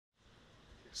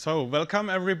So, welcome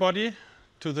everybody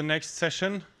to the next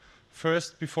session.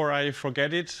 First, before I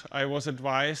forget it, I was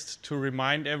advised to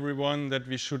remind everyone that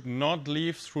we should not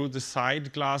leave through the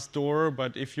side glass door,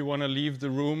 but if you want to leave the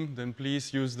room, then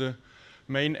please use the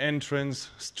main entrance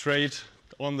straight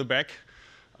on the back.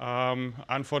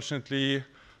 Unfortunately,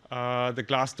 the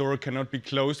glass door cannot be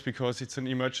closed because it's an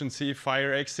emergency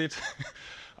fire exit,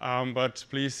 but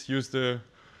please use the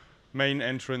main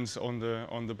entrance on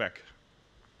the back.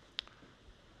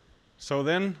 So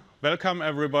then, welcome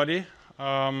everybody,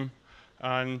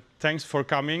 and thanks for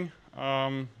coming.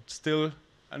 Still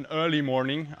an early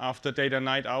morning after data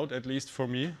night out, at least for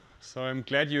me. So I'm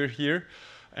glad you're here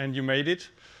and you made it.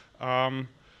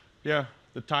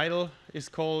 The title is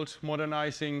called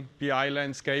Modernizing BI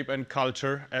Landscape and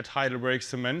Culture at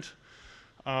HeidelbergCement.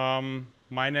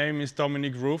 My name is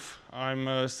Dominic Roof. I'm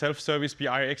a self-service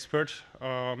BI expert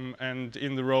and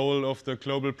in the role of the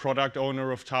global product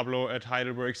owner of Tableau at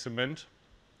HeidelbergCement.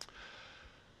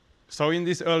 So in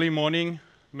this early morning,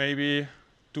 maybe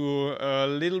do a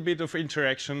little bit of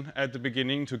interaction at the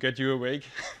beginning to get you awake.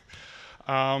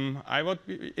 I would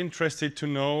be interested to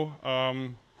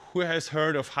know who has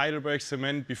heard of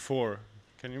HeidelbergCement before.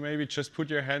 Can you maybe just put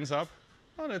your hands up?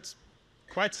 Oh, that's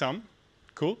quite some.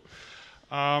 Cool.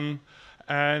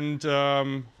 And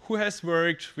who has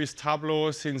worked with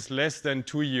Tableau since less than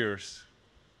 2 years?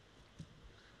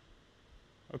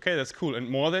 Okay, that's cool. And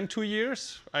more than 2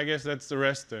 years? I guess that's the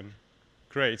rest then.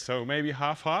 Great, so maybe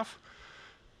half-half.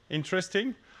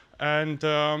 Interesting. And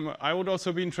I would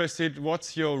also be interested,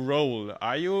 what's your role?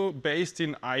 Are you based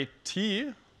in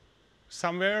IT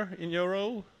somewhere in your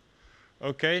role?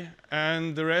 Okay,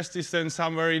 and the rest is then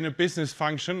somewhere in a business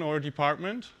function or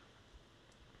department?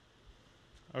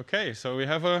 Okay, so we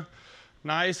have a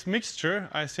nice mixture,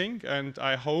 I think, and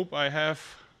I hope I have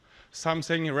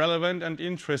something relevant and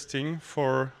interesting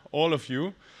for all of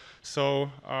you. So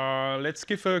let's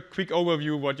give a quick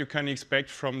overview what you can expect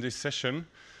from this session.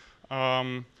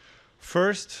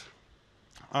 First,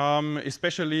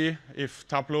 especially if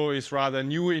Tableau is rather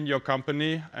new in your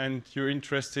company and you're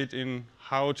interested in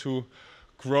how to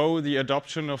grow the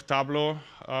adoption of Tableau,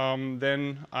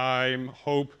 then I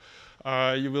hope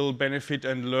you will benefit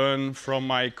and learn from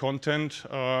my content.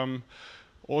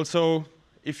 Also,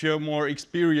 if you're more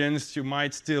experienced, you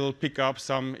might still pick up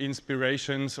some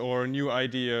inspirations or new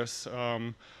ideas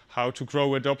how to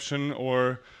grow adoption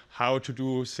or how to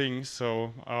do things.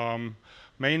 So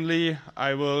mainly,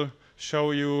 I will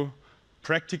show you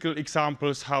practical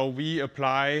examples how we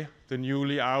apply the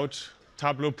newly out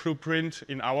Tableau blueprint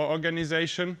in our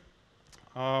organization.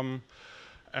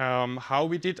 How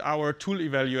we did our tool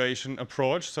evaluation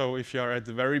approach. So if you are at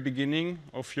the very beginning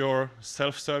of your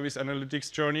self-service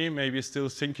analytics journey, maybe still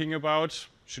thinking about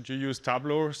should you use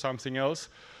Tableau or something else.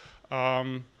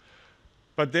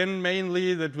 But then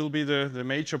mainly that will be the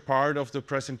major part of the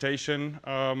presentation,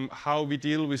 how we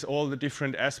deal with all the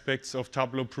different aspects of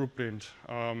Tableau blueprint.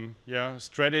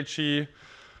 Strategy,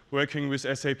 working with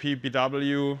SAP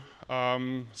BW,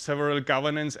 several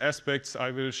governance aspects.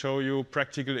 I will show you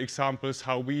practical examples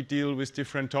how we deal with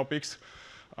different topics,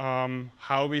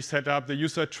 how we set up the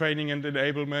user training and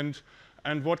enablement,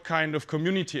 and what kind of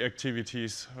community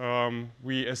activities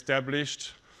we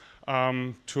established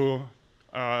to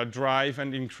drive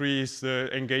and increase the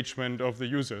engagement of the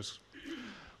users.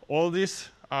 All this,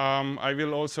 I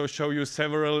will also show you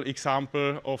several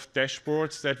examples of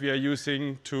dashboards that we are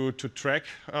using to track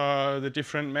the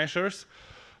different measures.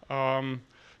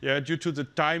 Due to the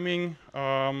timing,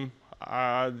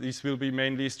 these will be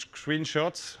mainly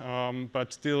screenshots,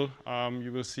 but still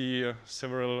you will see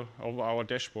several of our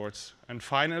dashboards. And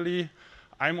finally,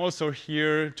 I'm also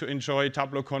here to enjoy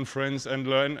Tableau conference and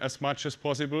learn as much as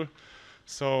possible.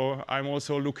 So I'm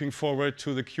also looking forward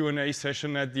to the Q&A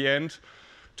session at the end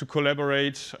to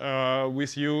collaborate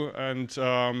with you,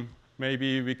 and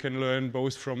maybe we can learn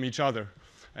both from each other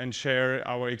and share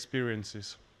our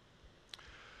experiences.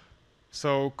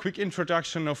 So, quick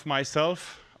introduction of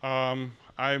myself.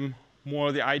 I'm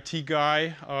more the IT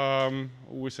guy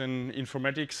with an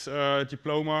informatics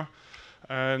diploma,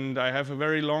 and I have a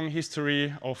very long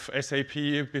history of SAP,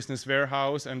 Business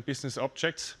Warehouse, and Business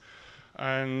Objects.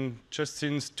 And just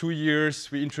since 2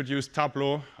 years, we introduced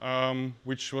Tableau,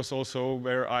 which was also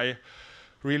where I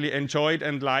really enjoyed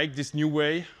and liked this new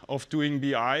way of doing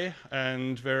BI,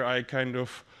 and where I kind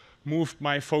of moved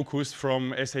my focus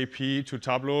from SAP to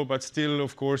Tableau, but still,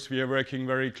 of course, we are working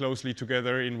very closely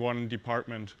together in one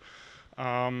department.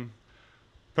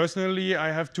 Personally,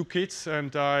 I have 2 kids,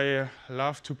 and I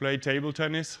love to play table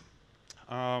tennis.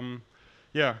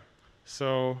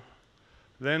 So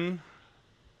then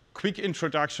quick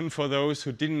introduction for those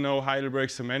who didn't know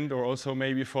HeidelbergCement, or also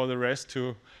maybe for the rest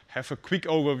to have a quick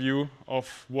overview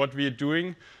of what we're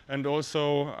doing. And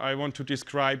also I want to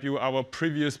describe you our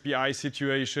previous BI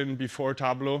situation before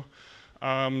Tableau,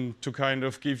 to kind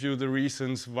of give you the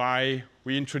reasons why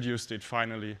we introduced it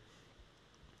finally.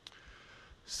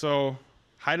 So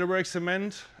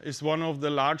HeidelbergCement is one of the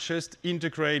largest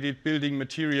integrated building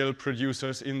material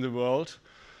producers in the world.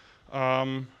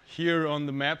 Here on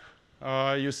the map,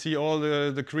 you see all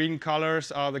the green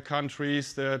colors are the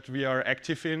countries that we are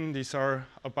active in. These are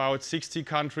about 60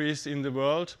 countries in the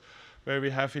world, where we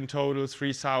have in total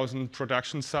 3,000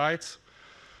 production sites.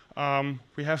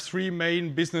 We have three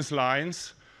main business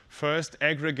lines. First,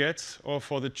 aggregates, or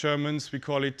for the Germans, we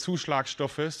call it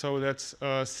Zuschlagstoffe, so that's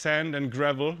sand and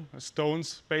gravel,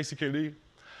 stones, basically.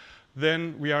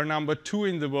 Then we are number 2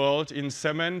 in the world in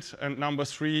cement and number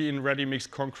 3 in ready-mix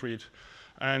concrete.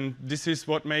 And this is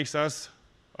what makes us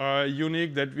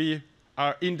unique, that we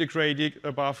are integrated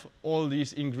above all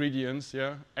these ingredients,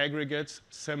 yeah? Aggregates,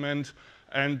 cement,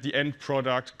 and the end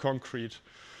product, concrete.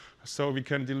 So we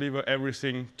can deliver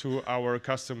everything to our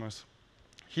customers.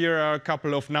 Here are a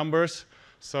couple of numbers.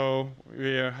 So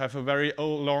we have a very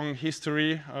long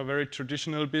history, a very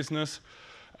traditional business.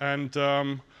 And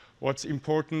what's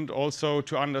important also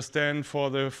to understand for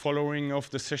the following of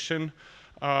the session,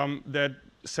 that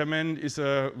cement is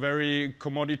a very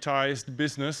commoditized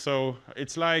business. So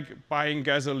it's like buying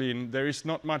gasoline. There is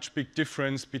not much big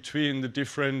difference between the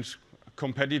different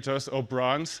competitors or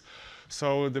brands.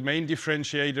 So the main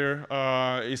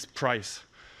differentiator is price,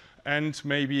 and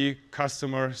maybe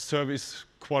customer service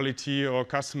quality or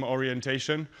customer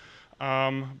orientation.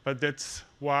 But that's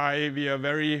why we are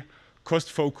very cost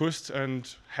focused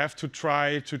and have to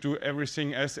try to do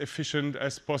everything as efficient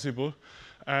as possible.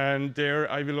 And there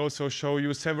I will also show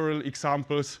you several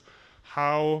examples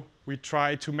how we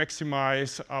try to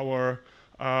maximize our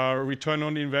return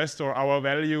on invest, or our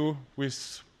value,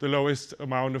 with the lowest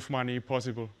amount of money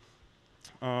possible.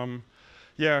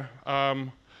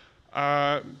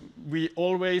 We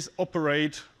always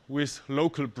operate with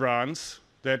local brands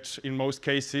that in most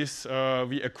cases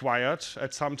we acquired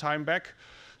at some time back.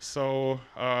 So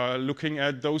looking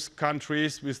at those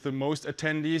countries with the most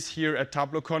attendees here at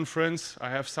Tableau conference, I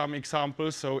have some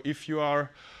examples. So if you are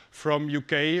from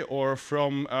UK or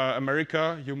from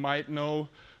America, you might know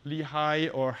Lehigh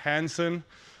or Hansen,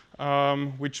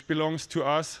 which belongs to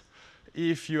us.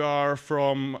 If you are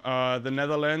from the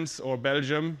Netherlands or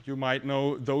Belgium, you might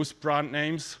know those brand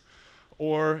names.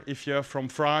 Or if you're from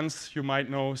France, you might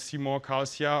know Simon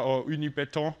Calcia or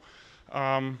Unibeton.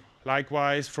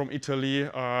 Likewise, from Italy,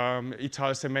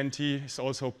 HeidelbergCement is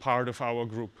also part of our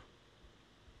group.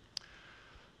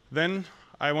 Then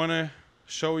I want to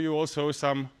show you also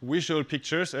some visual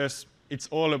pictures, as it's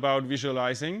all about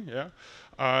visualizing,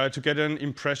 yeah? To get an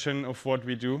impression of what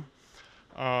we do.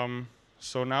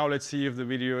 So now let's see if the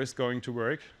video is going to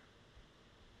work.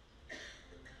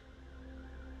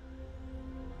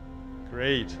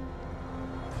 Great.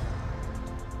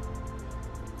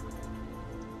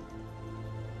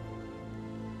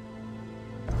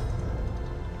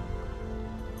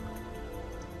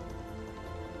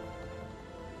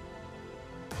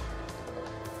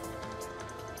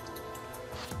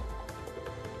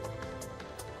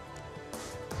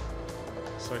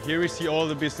 So here we see all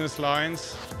the business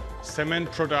lines.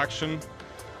 Cement production,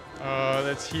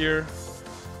 that's here,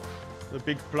 the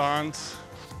big plants.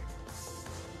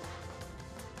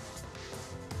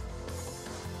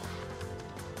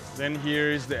 Then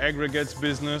here is the aggregates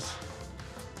business.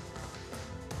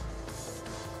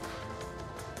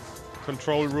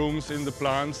 Control rooms in the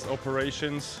plants,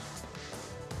 operations.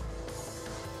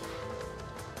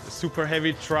 The super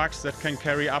heavy trucks that can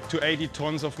carry up to 80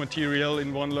 tons of material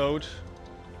in one load.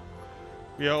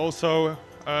 We are also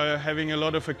having a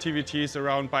lot of activities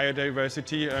around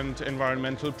biodiversity and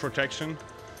environmental protection.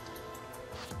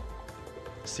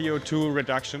 CO2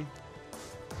 reduction,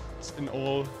 it's in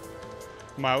all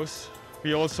mouths.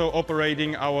 We're also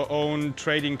operating our own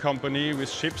trading company with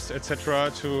ships,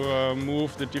 etc., to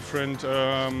move the different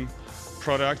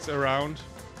products around.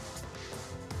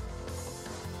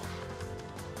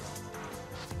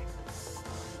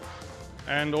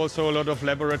 And also a lot of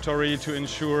laboratory to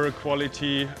ensure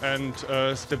quality and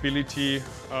stability,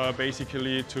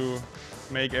 basically to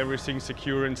make everything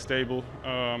secure and stable.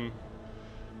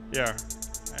 Yeah,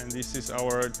 and this is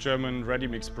our German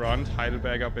ready-mix brand,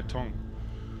 Heidelberger Beton.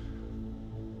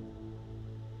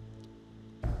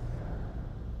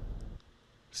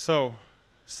 So,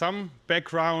 some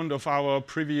background of our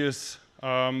previous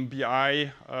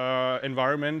BI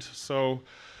environment. So,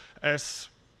 as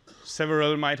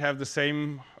several might have the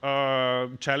same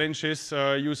challenges.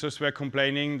 Users were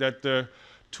complaining that the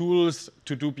tools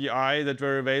to do BI that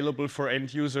were available for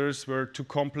end users were too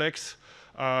complex.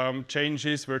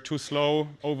 Changes were too slow.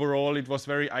 Overall, it was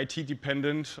very IT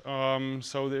dependent,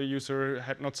 so the user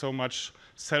had not so much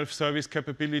self-service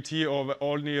capability, or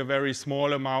only a very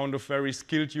small amount of very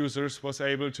skilled users was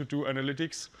able to do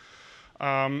analytics.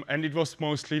 And it was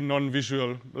mostly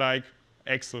non-visual, like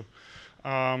Excel.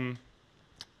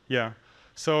 Yeah,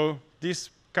 so this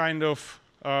kind of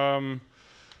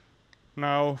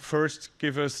now first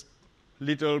give us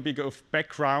little bit of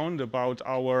background about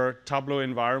our Tableau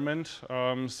environment.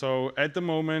 So at the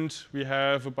moment, we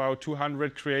have about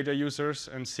 200 creator users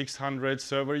and 600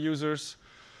 server users.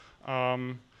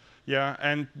 Yeah,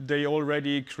 and they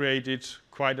already created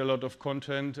quite a lot of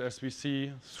content, as we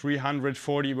see,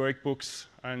 340 workbooks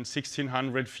and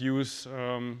 1,600 views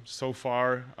so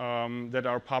far that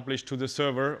are published to the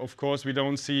server. Of course, we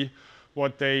don't see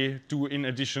what they do in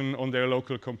addition on their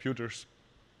local computers.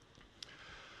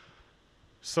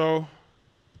 So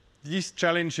these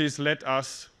challenges led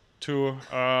us to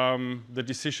the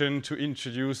decision to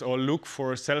introduce or look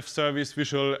for a self-service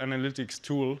visual analytics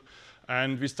tool.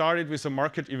 And we started with a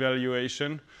market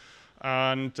evaluation.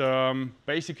 And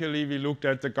basically, we looked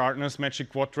at the Gartner's Magic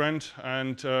Quadrant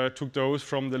and took those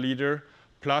from the leader,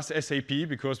 plus SAP,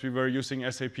 because we were using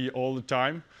SAP all the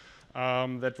time.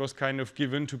 That was kind of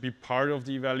given to be part of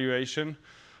the evaluation.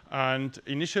 And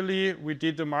initially, we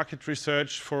did the market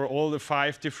research for all the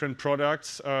 5 different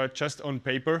products just on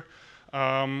paper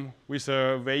with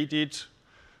a weighted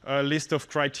list of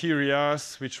criteria,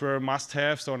 which were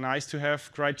must-haves or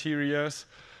nice-to-have criteria.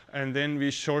 And then we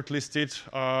shortlisted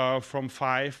from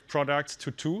 5 products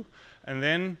to 2. And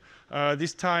then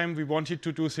this time, we wanted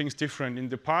to do things different. In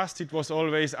the past, it was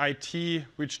always IT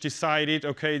which decided,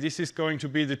 OK, this is going to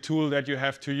be the tool that you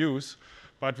have to use.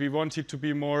 But we wanted to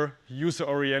be more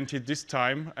user-oriented this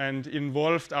time and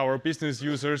involved our business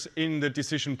users in the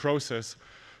decision process.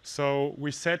 So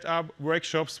we set up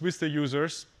workshops with the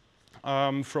users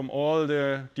from all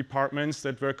the departments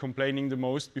that were complaining the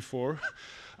most before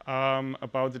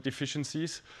about the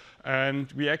deficiencies.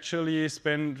 And we actually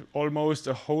spent almost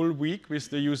a whole week with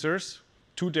the users,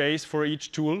 2 days for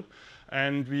each tool.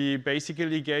 And we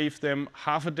basically gave them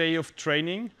half a day of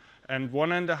training. And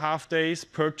 1.5 days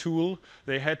per tool,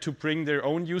 they had to bring their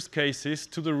own use cases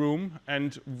to the room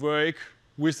and work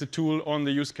with the tool on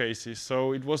the use cases.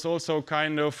 So it was also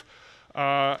kind of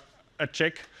a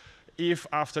check if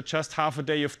after just half a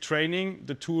day of training,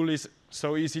 the tool is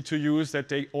so easy to use that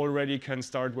they already can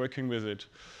start working with it.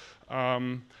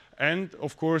 And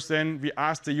of course, then we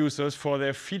asked the users for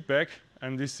their feedback,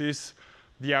 and this is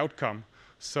the outcome.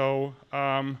 So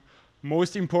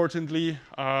most importantly,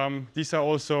 these are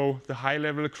also the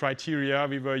high-level criteria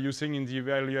we were using in the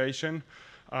evaluation.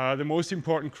 The most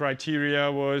important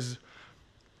criteria was,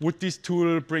 would this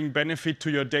tool bring benefit to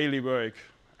your daily work?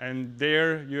 And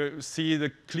there you see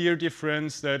the clear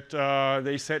difference that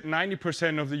they said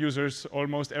 90% of the users,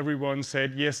 almost everyone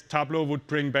said, yes, Tableau would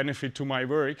bring benefit to my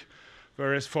work.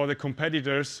 Whereas for the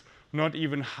competitors, not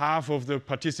even half of the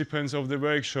participants of the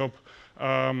workshop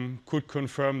could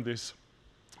confirm this.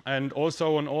 And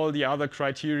also on all the other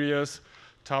criteria,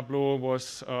 Tableau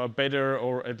was better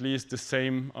or at least the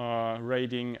same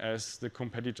rating as the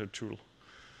competitor tool.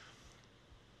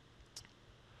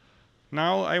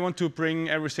 Now I want to bring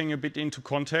everything a bit into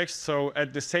context. So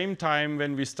at the same time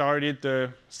when we started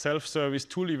the self-service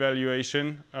tool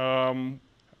evaluation,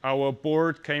 our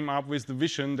board came up with the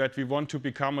vision that we want to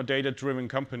become a data-driven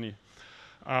company.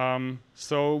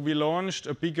 So we launched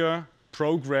a bigger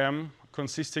program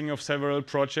consisting of several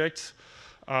projects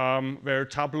where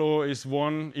Tableau is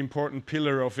one important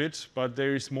pillar of it, but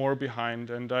there is more behind.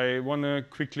 And I want to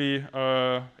quickly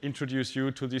introduce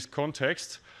you to this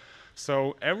context.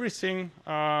 So everything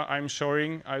I'm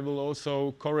showing, I will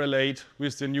also correlate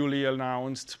with the newly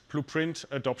announced Blueprint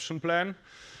adoption plan.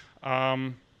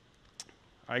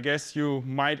 I guess you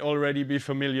might already be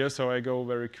familiar, so I go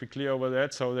very quickly over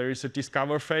that. So there is a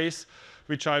discover phase,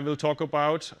 which I will talk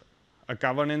about, a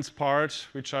governance part,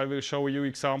 which I will show you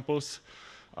examples,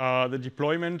 the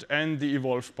deployment, and the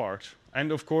evolve part.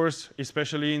 And of course,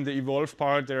 especially in the evolve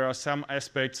part, there are some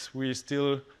aspects we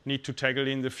still need to tackle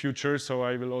in the future, so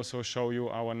I will also show you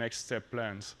our next step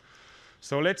plans.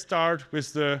 So let's start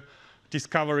with the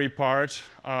discovery part,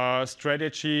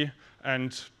 strategy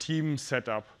and team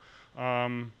setup.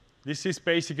 This is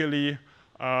basically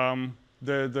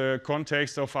the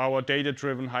context of our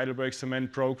data-driven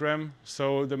HeidelbergCement program.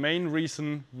 So the main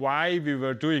reason why we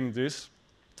were doing this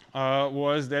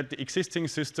was that the existing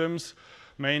systems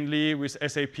mainly with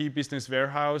SAP Business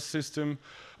Warehouse system,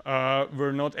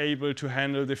 were not able to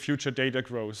handle the future data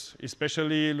growth,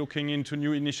 especially looking into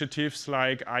new initiatives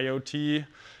like IoT,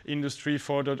 Industry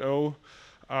 4.0,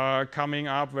 coming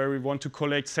up, where we want to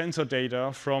collect sensor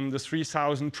data from the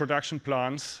 3,000 production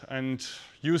plants and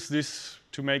use this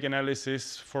to make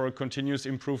analysis for continuous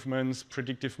improvements,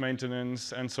 predictive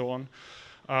maintenance, and so on.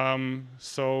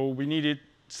 So we needed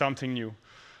something new.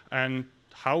 And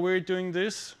how we're doing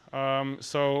this?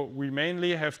 So we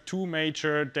mainly have two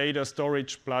major data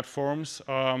storage platforms,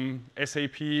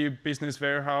 SAP Business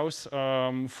Warehouse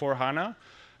for HANA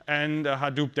and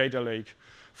Hadoop Data Lake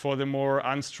for the more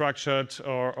unstructured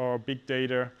or big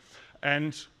data,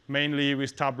 and mainly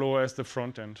with Tableau as the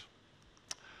front end.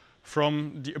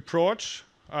 From the approach,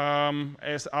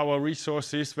 as our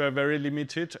resources were very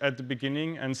limited at the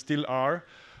beginning and still are,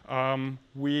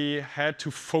 we had to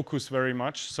focus very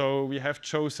much. So we have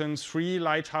chosen 3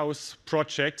 lighthouse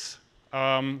projects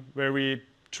where we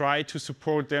try to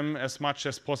support them as much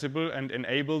as possible and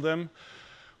enable them.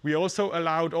 We also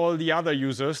allowed all the other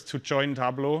users to join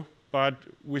Tableau, but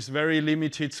with very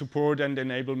limited support and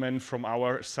enablement from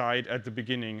our side at the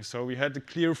beginning. So we had a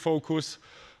clear focus,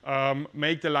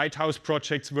 make the lighthouse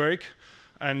projects work,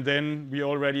 and then we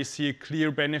already see a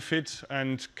clear benefit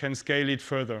and can scale it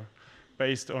further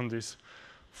based on this.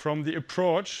 From the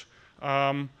approach,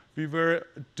 we were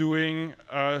doing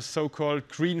a so-called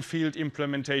greenfield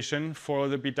implementation for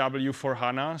the BW for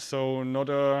HANA, so not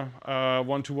a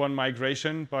one-to-one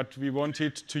migration, but we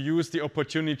wanted to use the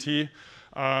opportunity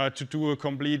to do a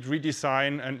complete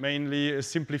redesign and mainly a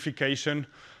simplification,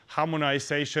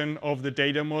 harmonization of the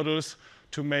data models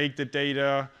to make the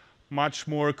data much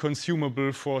more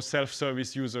consumable for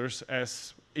self-service users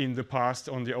as in the past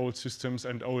on the old systems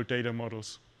and old data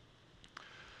models.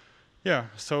 Yeah,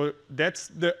 so that's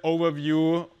the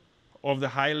overview of the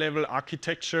high-level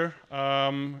architecture.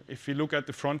 If we look at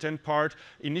the front-end part,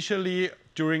 initially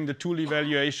during the tool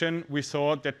evaluation, we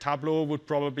thought that Tableau would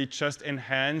probably just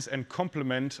enhance and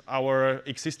complement our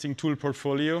existing tool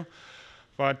portfolio.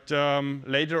 But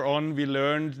later on, we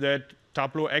learned that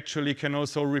Tableau actually can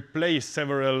also replace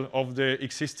several of the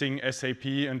existing SAP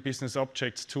and Business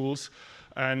Objects tools.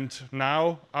 And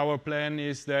now our plan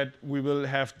is that we will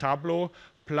have Tableau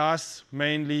plus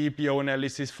mainly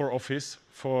bioanalysis for Office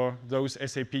for those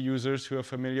SAP users who are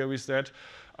familiar with that.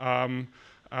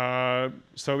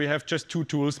 So we have just 2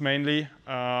 tools mainly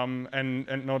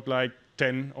and not like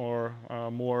 10 or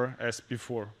more as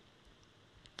before.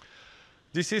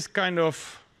 This is kind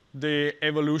of the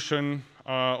evolution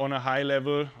on a high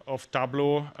level of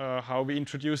Tableau, how we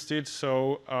introduced it.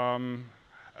 So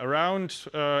around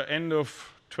end of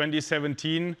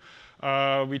 2017,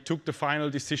 we took the final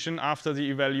decision after the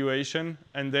evaluation,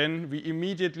 and then we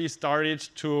immediately started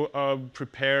to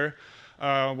prepare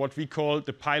what we call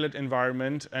the pilot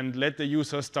environment and let the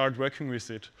users start working with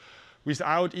it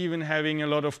without even having a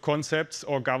lot of concepts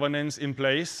or governance in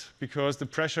place, because the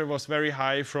pressure was very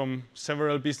high from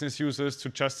several business users to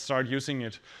just start using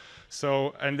it.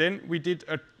 So, and then we did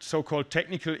a so-called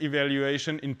technical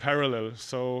evaluation in parallel.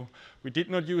 So we did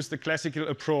not use the classical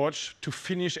approach to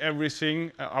finish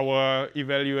everything, our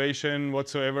evaluation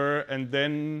whatsoever, and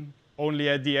then only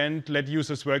at the end let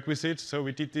users work with it. So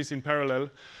we did this in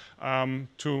parallel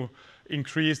to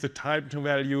increase the time to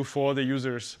value for the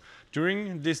users.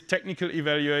 During this technical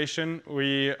evaluation,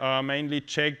 we mainly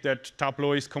checked that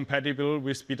Tableau is compatible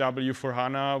with BW for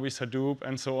HANA, with Hadoop,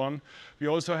 and so on. We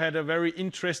also had a very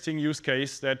interesting use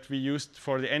case that we used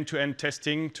for the end-to-end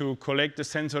testing to collect the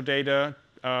sensor data,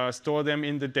 store them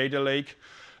in the data lake,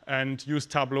 and use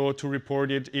Tableau to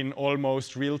report it in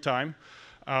almost real time,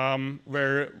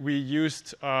 where we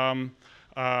used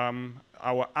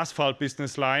our asphalt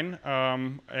business line,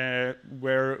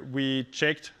 where we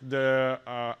checked the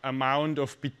amount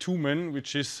of bitumen,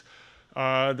 which is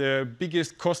the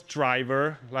biggest cost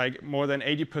driver, like more than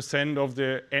 80% of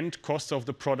the end cost of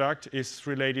the product is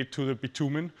related to the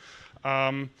bitumen.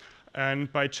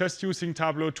 And by just using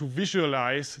Tableau to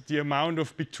visualize the amount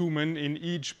of bitumen in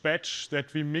each batch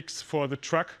that we mix for the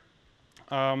truck,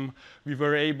 we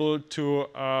were able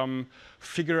to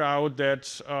figure out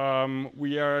that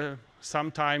we are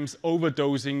sometimes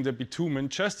overdosing the bitumen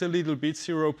just a little bit,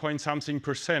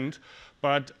 0.something%.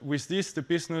 But with this, the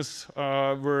business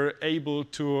were able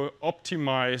to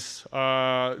optimize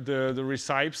the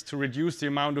recipes to reduce the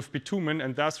amount of bitumen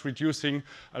and thus reducing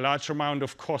a large amount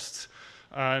of costs.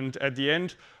 And at the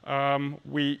end,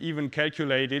 we even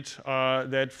calculated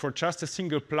that for just a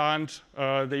single plant,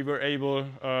 they were able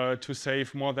to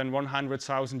save more than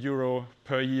 100,000 euro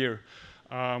per year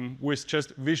with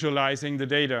just visualizing the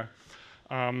data.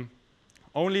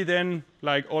 Only then,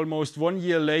 like almost 1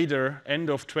 year later, end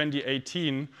of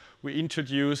 2018, we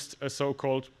introduced a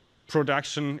so-called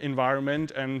production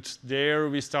environment, and there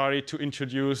we started to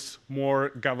introduce more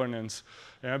governance.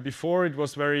 Before it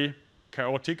was very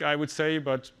chaotic, I would say,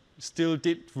 but still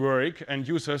did work, and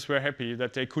users were happy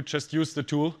that they could just use the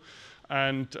tool.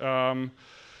 And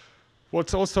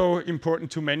what's also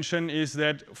important to mention is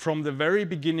that from the very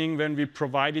beginning, when we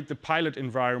provided the pilot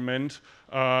environment,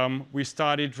 we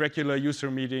started regular user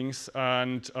meetings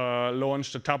and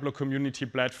launched a Tableau community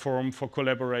platform for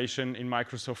collaboration in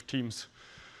Microsoft Teams.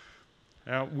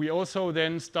 We also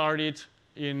then started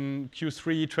in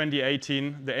Q3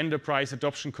 2018 the Enterprise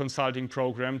Adoption Consulting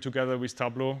Program together with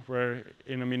Tableau, where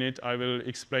in a minute I will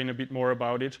explain a bit more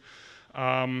about it.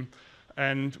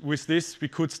 And with this, we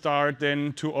could start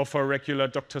then to offer regular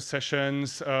doctor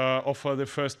sessions, offer the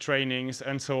first trainings,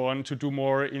 and so on, to do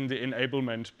more in the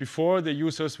enablement. Before, the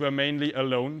users were mainly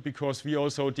alone, because we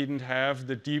also didn't have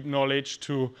the deep knowledge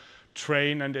to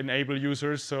train and enable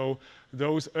users. So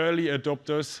those early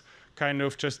adopters kind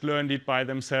of just learned it by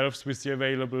themselves with the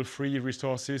available free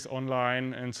resources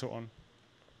online and so on.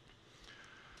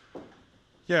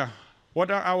 Yeah.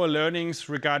 What are our learnings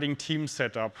regarding team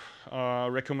setup,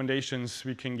 recommendations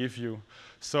we can give you?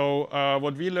 So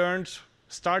what we learned,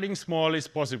 starting small is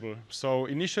possible. So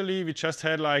initially, we just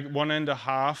had like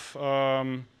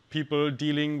 1.5 people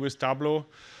dealing with Tableau,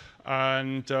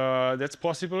 and that's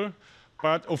possible.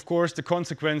 But of course, the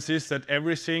consequence is that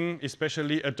everything,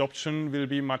 especially adoption, will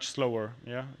be much slower.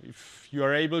 Yeah? If you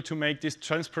are able to make this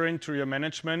transparent to your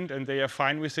management and they are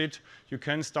fine with it, you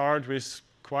can start with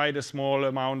quite a small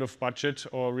amount of budget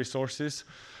or resources,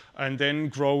 and then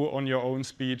grow on your own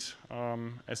speed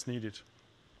as needed.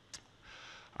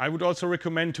 I would also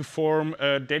recommend to form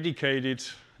a dedicated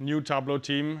new Tableau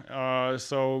team.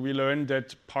 So we learned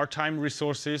that part-time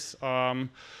resources do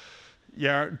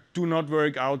not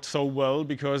work out so well,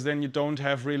 because then you don't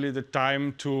have really the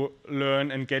time to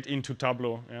learn and get into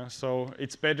Tableau. Yeah? So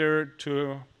it's better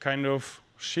to kind of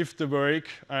shift the work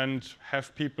and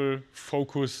have people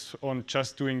focus on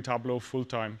just doing Tableau full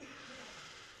time.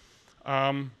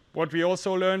 What we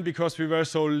also learned, because we were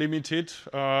so limited,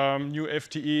 new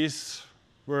FTEs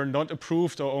were not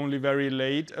approved or only very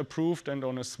late approved and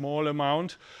on a small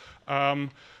amount.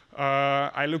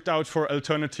 I looked out for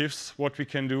alternatives, what we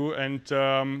can do,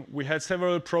 and we had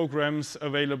several programs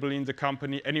available in the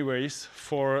company anyways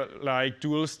for like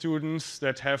dual students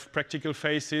that have practical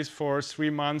phases for 3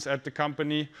 months at the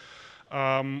company,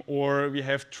 or we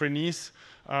have trainees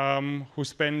who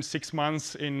spend 6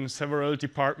 months in several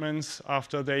departments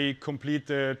after they complete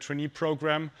the trainee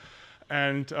program,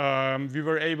 and we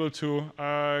were able to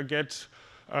get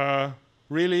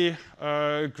really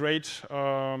great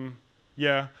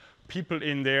people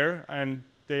in there, and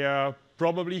they are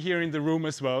probably here in the room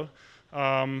as well.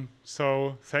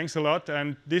 So thanks a lot.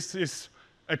 And this is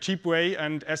a cheap way,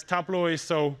 and as Tableau is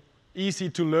so easy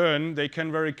to learn, they can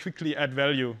very quickly add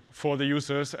value for the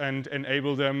users and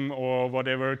enable them or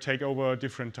whatever, take over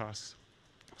different tasks.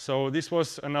 So this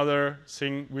was another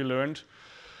thing we learned.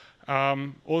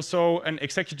 Also, an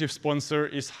executive sponsor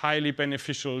is highly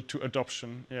beneficial to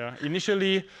adoption. Yeah.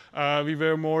 Initially, we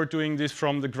were more doing this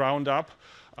from the ground up.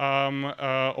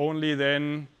 Only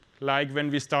then, like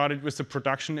when we started with the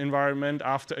production environment,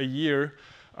 after a year,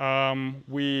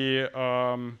 we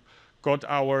got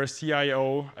our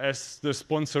CIO as the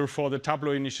sponsor for the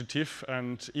Tableau initiative.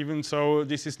 And even so,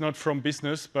 this is not from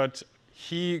business, but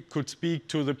he could speak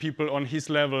to the people on his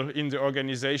level in the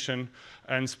organization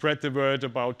and spread the word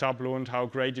about Tableau and how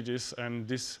great it is. And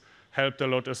this helped a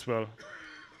lot as well.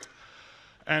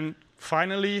 And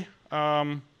finally,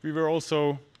 we were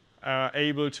also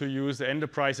able to use the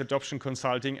enterprise adoption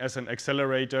consulting as an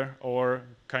accelerator, or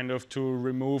kind of to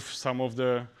remove some of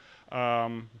the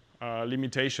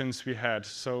limitations we had.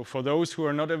 So for those who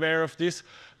are not aware of this,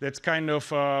 that's kind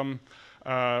of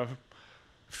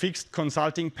fixed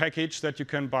consulting package that you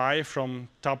can buy from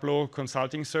Tableau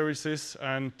Consulting Services,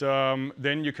 and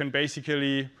then you can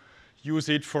basically use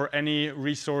it for any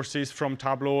resources from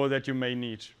Tableau that you may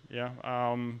need,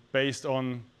 based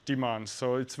on demands.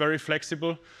 So it's very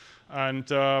flexible,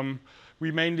 and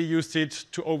we mainly used it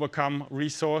to overcome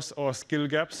resource or skill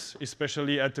gaps,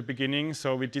 especially at the beginning.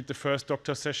 So we did the first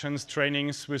doctor sessions,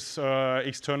 trainings with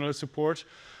external support,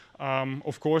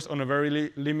 of course on a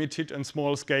very limited and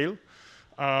small scale.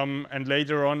 And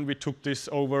later on, we took this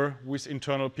over with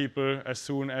internal people as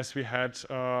soon as we had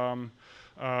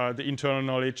the internal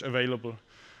knowledge available.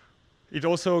 It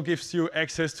also gives you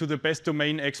access to the best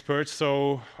domain experts,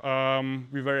 so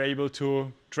we were able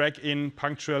to drag in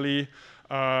punctually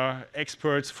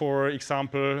experts, for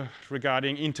example,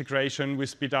 regarding integration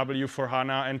with BW for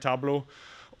HANA and Tableau,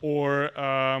 or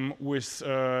with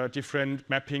different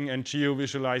mapping and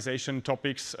geo-visualization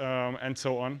topics and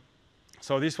so on.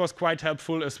 So this was quite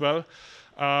helpful as well.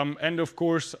 And of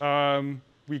course,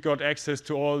 we got access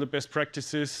to all the best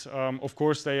practices. Of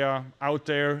course, they are out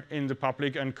there in the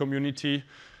public and community.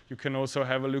 You can also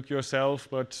have a look yourself,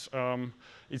 but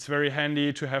it's very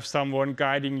handy to have someone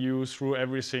guiding you through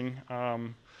everything.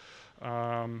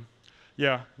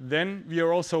 Yeah, then we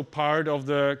are also part of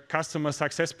the customer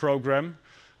success program,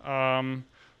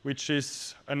 which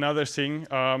is another thing.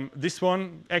 This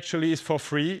one actually is for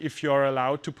free if you are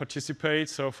allowed to participate.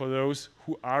 So for those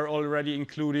who are already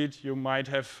included, you might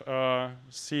have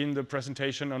seen the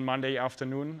presentation on Monday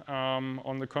afternoon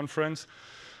on the conference.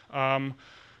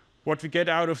 What we get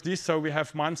out of this, so we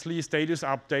have monthly status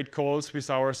update calls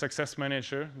with our success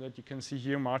manager that you can see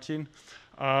here, Martin.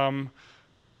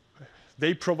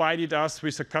 They provided us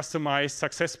with a customized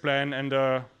success plan and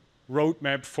a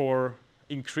roadmap for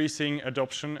increasing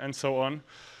adoption and so on.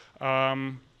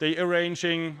 They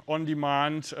arranging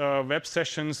on-demand web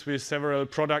sessions with several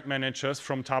product managers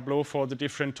from Tableau for the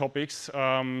different topics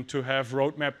to have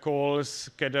roadmap calls,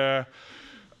 get a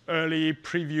early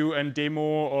preview and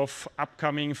demo of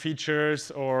upcoming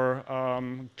features, or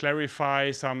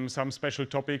clarify some special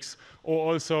topics,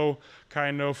 or also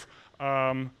kind of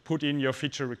put in your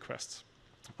feature requests.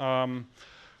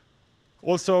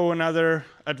 Also, another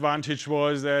advantage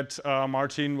was that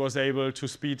Martin was able to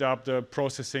speed up the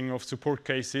processing of support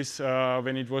cases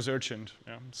when it was urgent.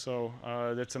 Yeah. So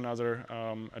that's another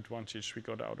advantage we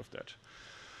got out of that.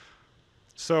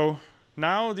 So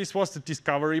now this was the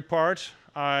discovery part.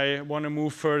 I want to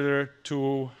move further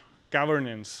to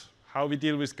governance, how we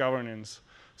deal with governance.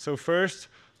 So first,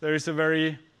 there is a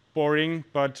very boring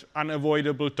but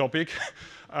unavoidable topic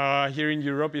here in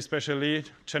Europe, especially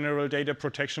general data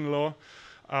protection law.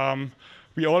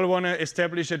 We all want to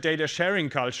establish a data sharing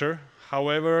culture.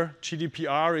 However,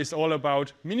 GDPR is all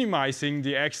about minimizing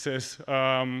the access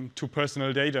to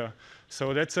personal data.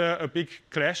 So that's a big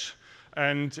clash,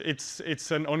 and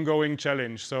it's an ongoing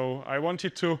challenge. So I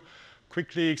wanted to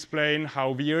quickly explain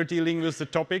how we are dealing with the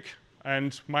topic,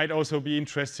 and might also be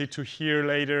interested to hear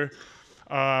later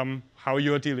how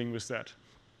you're dealing with that.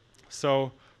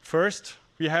 So first,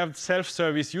 we have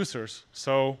self-service users.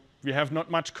 So we have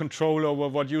not much control over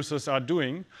what users are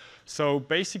doing. So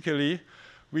basically,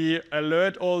 we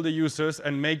alert all the users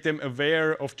and make them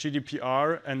aware of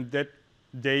GDPR and that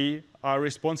they are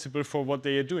responsible for what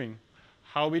they are doing.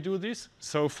 How we do this?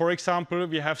 So for example,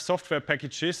 we have software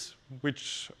packages with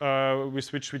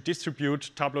which we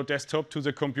distribute Tableau Desktop to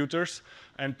the computers.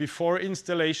 And before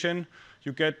installation,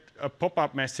 you get a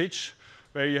pop-up message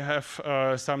where you have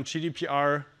some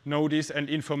GDPR notice and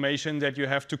information that you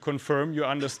have to confirm you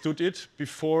understood it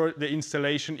before the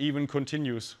installation even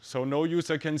continues. So no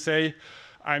user can say,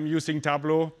 I'm using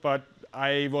Tableau, but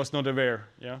I was not aware.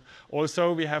 Yeah?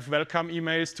 Also, we have welcome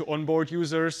emails to onboard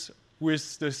users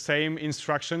with the same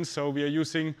instructions. So we are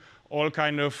using all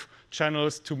kind of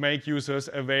channels to make users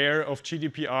aware of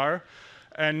GDPR.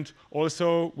 And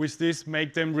also with this,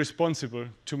 make them responsible,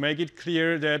 to make it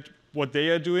clear that what they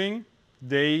are doing,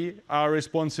 they are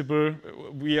responsible.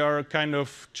 We are kind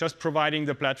of just providing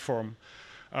the platform.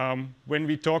 When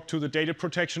we talk to the data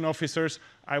protection officers,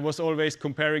 I was always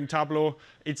comparing Tableau.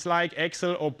 It's like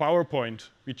Excel or PowerPoint.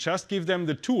 We just give them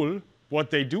the tool. What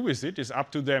they do with it is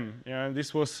up to them. Yeah,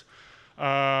 this was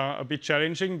a bit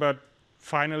challenging, but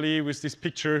finally, with this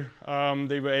picture,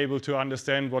 they were able to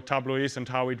understand what Tableau is and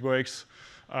how it works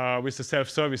with the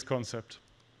self-service concept.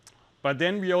 But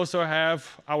then we also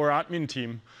have our admin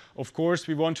team. Of course,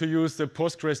 we want to use the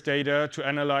Postgres data to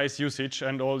analyze usage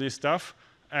and all this stuff.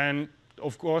 And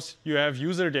of course, you have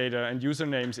user data and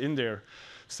usernames in there.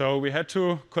 So we had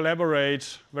to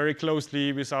collaborate very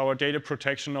closely with our data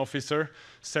protection officer,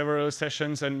 several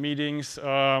sessions and meetings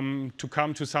to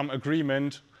come to some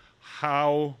agreement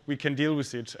how we can deal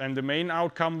with it. And the main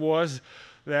outcome was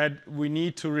that we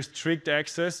need to restrict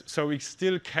access, so we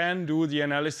still can do the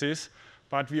analysis,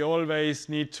 but we always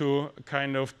need to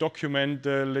kind of document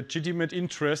the legitimate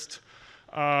interest,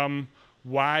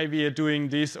 why we are doing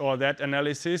this or that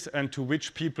analysis, and to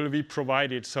which people we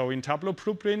provide it. So in Tableau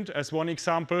Blueprint, as one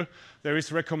example, there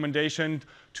is recommendation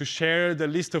to share the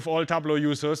list of all Tableau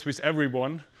users with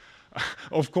everyone.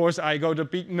 Of course, I got a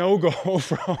big no-go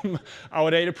from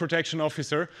our data protection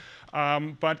officer,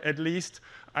 but at least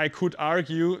I could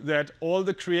argue that all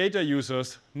the creator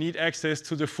users need access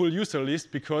to the full user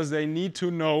list because they need to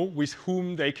know with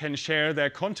whom they can share their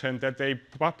content that they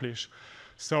publish.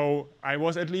 So I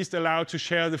was at least allowed to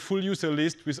share the full user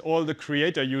list with all the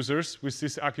creator users with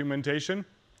this argumentation,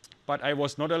 but I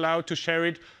was not allowed to share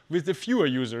it with the viewer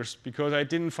users because I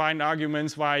didn't find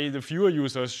arguments why the viewer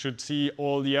users should see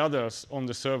all the others on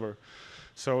the server.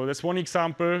 So that's one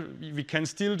example. We can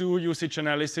still do usage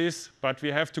analysis, but we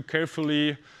have to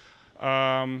carefully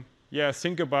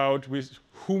think about with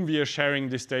whom we are sharing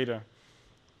this data.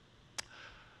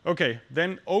 Okay,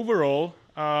 then overall,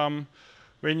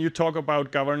 when you talk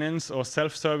about governance or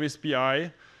self-service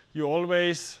BI, you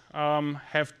always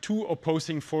have two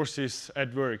opposing forces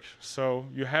at work. So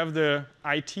you have the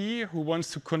IT who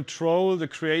wants to control the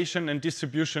creation and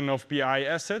distribution of BI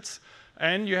assets,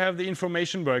 and you have the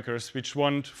information workers which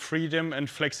want freedom and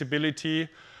flexibility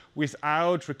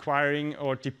without requiring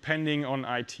or depending on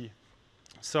IT.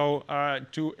 So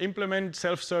to implement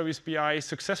self-service BI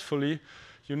successfully,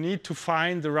 you need to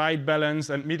find the right balance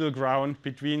and middle ground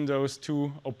between those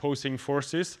two opposing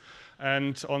forces.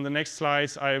 And on the next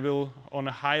slides, I will, on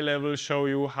a high level, show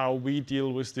you how we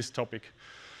deal with this topic.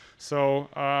 So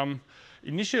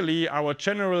initially, our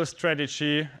general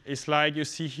strategy is like you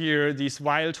see here, these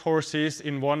wild horses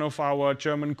in one of our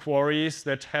German quarries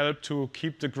that help to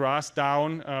keep the grass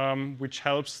down, which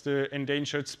helps the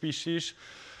endangered species.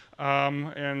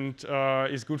 And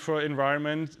is good for the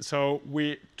environment. So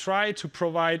we try to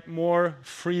provide more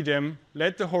freedom.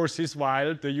 Let the horses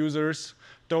wild, the users,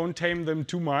 don't tame them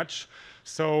too much.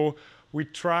 So we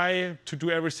try to do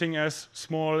everything as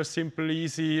small, simple,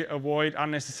 easy, avoid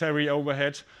unnecessary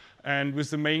overhead, and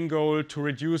with the main goal to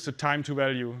reduce the time to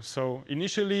value. So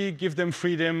initially, give them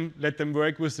freedom, let them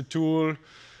work with the tool,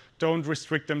 don't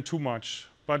restrict them too much.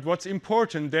 But what's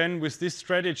important then with this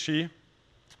strategy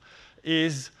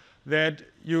is that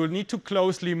you need to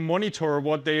closely monitor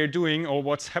what they are doing or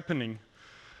what's happening.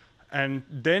 And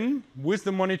then, with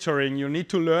the monitoring, you need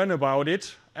to learn about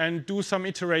it and do some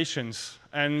iterations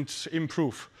and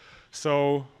improve.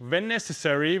 So when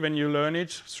necessary, when you learn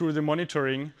it through the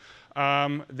monitoring,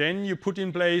 then you put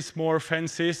in place more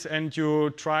fences and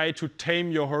you try to tame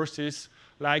your horses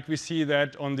like we see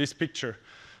that on this picture.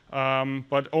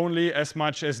 But only as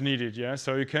much as needed. Yeah?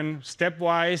 So you can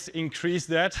stepwise increase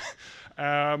that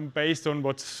based on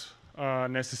what's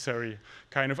necessary,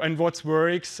 kind of, and what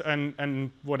works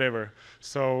and whatever.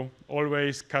 So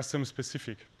always custom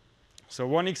specific. So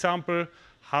one example,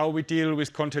 how we deal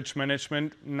with content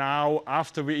management now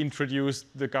after we introduced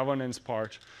the governance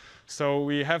part. So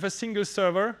we have a single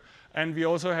server, and we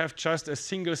also have just a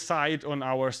single site on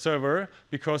our server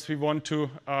because we want to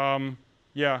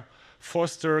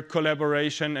foster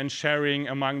collaboration and sharing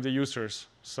among the users.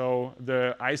 So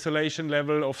the isolation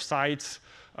level of sites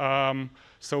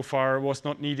so far was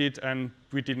not needed, and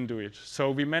we didn't do it.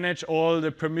 So we manage all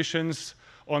the permissions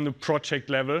on the project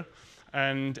level.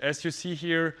 And as you see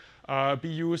here,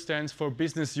 BU stands for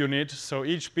business unit. So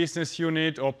each business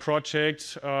unit or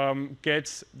project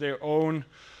gets their own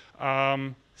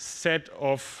set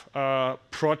of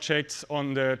projects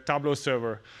on the Tableau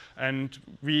server. And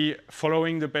we,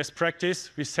 following the best practice,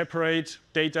 we separate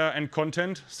data and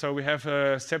content. So we have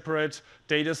a separate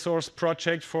data source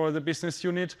project for the business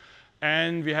unit,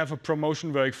 and we have a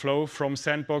promotion workflow from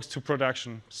sandbox to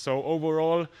production. So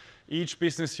overall, each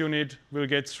business unit will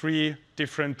get 3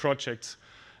 different projects.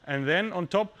 And then on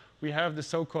top, we have the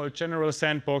so-called general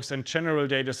sandbox and general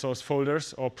data source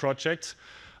folders or projects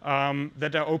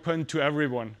that are open to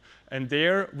everyone. And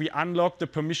there we unlock the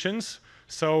permissions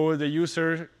so the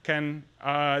user can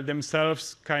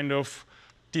themselves kind of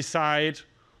decide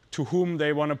to whom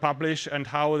they want to publish and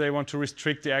how they want to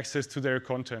restrict the access to their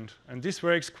content. And this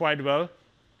works quite well.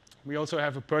 We also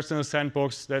have a personal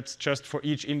sandbox that's just for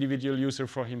each individual user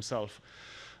for himself.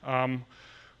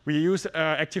 We use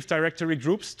Active Directory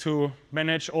groups to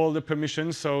manage all the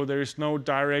permissions, so there is no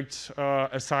direct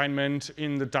assignment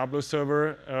in the Tableau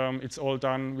server. It's all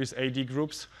done with AD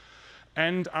groups.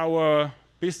 And our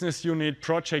business unit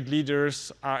project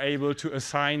leaders are able to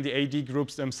assign the AD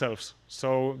groups themselves.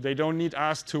 So they don't need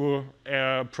us to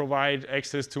provide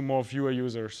access to more viewer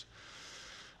users.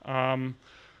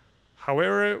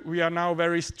 However, we are now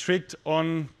very strict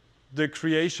on the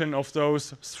creation of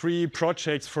those 3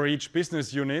 projects for each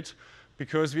business unit,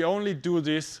 because we only do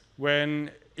this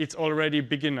when it's already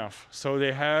big enough. So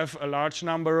they have a large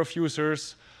number of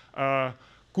users, a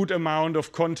good amount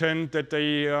of content that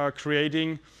they are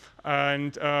creating,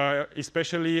 and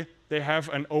especially they have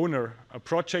an owner, a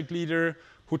project leader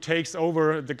who takes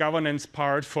over the governance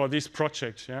part for this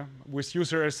project, with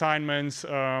user assignments,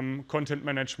 content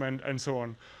management, and so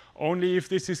on. Only if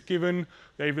this is given,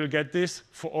 they will get this.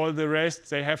 For all the rest,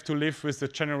 they have to live with the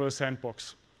general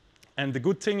sandbox. And the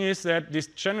good thing is that this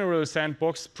general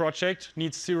sandbox project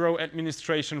needs zero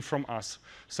administration from us.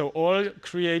 So all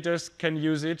creators can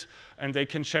use it, and they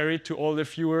can share it to all the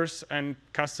viewers and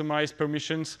customize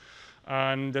permissions,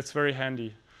 and that's very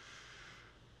handy.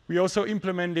 We also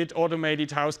implemented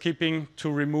automated housekeeping to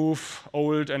remove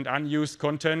old and unused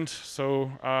content.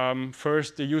 So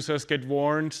first the users get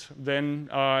warned, then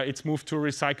it's moved to a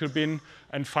recycle bin,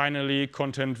 and finally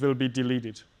content will be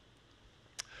deleted.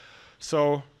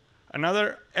 So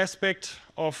another aspect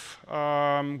of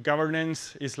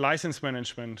governance is license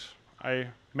management. I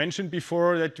mentioned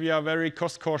before that we are very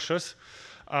cost cautious.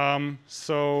 And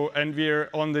we're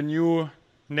on the new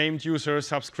named user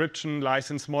subscription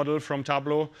license model from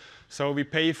Tableau. So we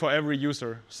pay for every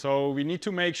user. So we need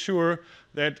to make sure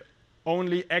that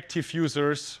only active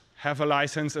users have a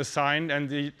license assigned,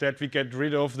 and that we get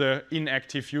rid of the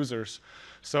inactive users.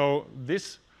 So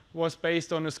this was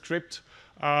based on a script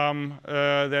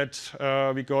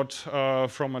that we got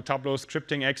from a Tableau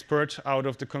scripting expert out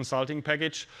of the consulting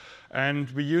package. And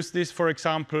we use this, for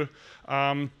example,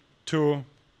 to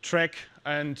track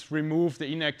and remove the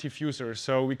inactive users.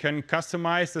 So we can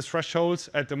customize the thresholds.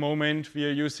 At the moment, we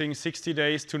are using 60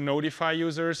 days to notify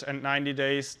users and 90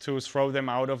 days to throw them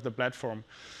out of the platform.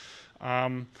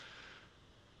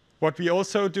 What we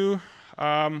also do,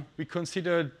 we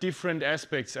consider different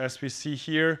aspects, as we see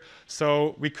here.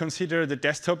 So we consider the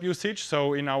desktop usage.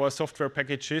 So in our software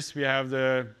packages, we have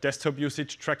the desktop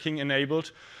usage tracking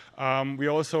enabled. We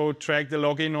also track the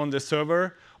login on the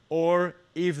server, or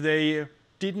if they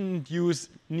didn't use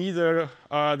neither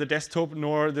the desktop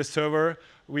nor the server,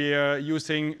 we are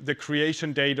using the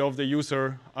creation date of the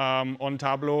user on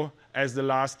Tableau as the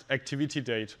last activity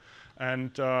date.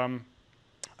 And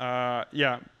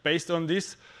yeah, based on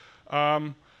this,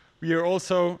 we are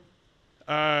also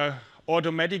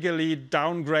automatically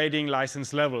downgrading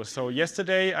license levels. So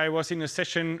yesterday I was in a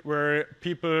session where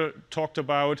people talked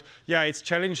about, yeah, it's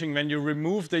challenging when you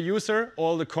remove the user,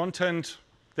 all the content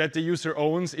that the user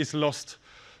owns is lost.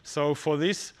 So for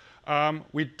this,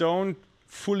 we don't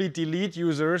fully delete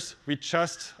users, we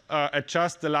just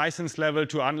adjust the license level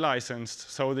to unlicensed.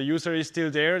 So the user is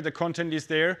still there, the content is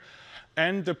there,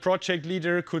 and the project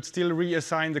leader could still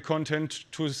reassign the content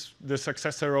to the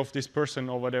successor of this person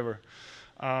or whatever.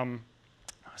 And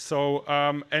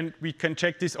we can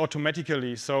check this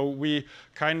automatically. So we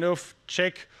kind of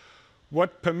check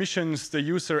what permissions the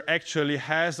user actually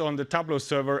has on the Tableau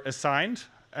server assigned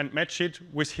and match it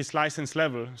with his license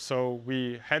level. So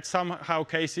we had somehow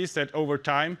cases that over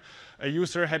time, a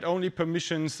user had only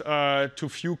permissions to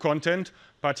view content,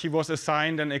 but he was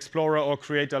assigned an Explorer or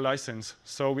Creator license.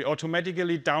 So we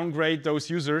automatically downgrade those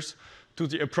users to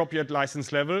the appropriate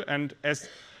license level, and as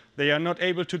they are not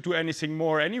able to do anything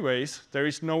more anyways, there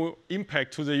is no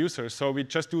impact to the users. So we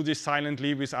just do this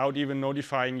silently without even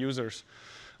notifying users.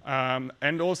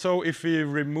 And also, if we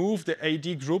remove the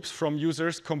AD groups from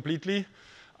users completely,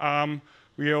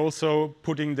 we are also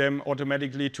putting them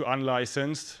automatically to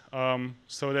unlicensed.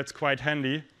 So that's quite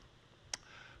handy.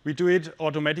 We do it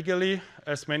automatically,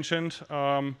 as mentioned,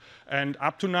 and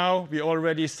up to now, we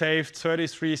already saved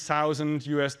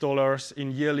 $33,000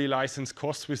 in yearly license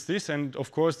costs with this, and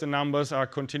of course, the numbers are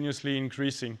continuously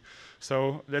increasing.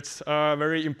 So that's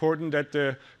very important that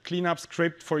the cleanup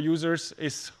script for users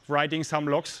is writing some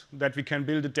logs that we can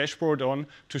build a dashboard on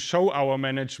to show our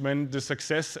management the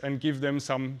success and give them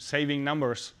some saving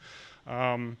numbers.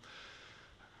 And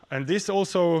this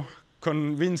also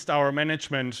convinced our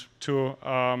management to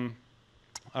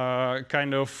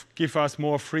kind of give us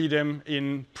more freedom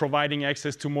in providing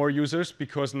access to more users,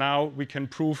 because now we can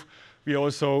prove we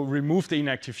also remove the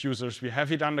inactive users. We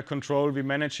have it under control, we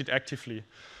manage it actively.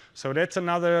 So that's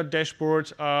another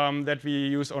dashboard that we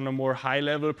use on a more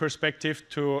high-level perspective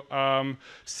to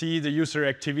see the user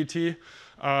activity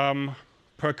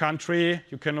per country.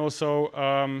 You can also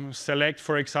select,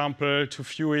 for example, to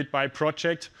view it by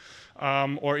project.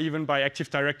 Or even by Active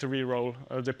Directory role,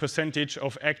 the percentage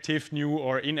of active, new,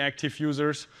 or inactive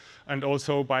users, and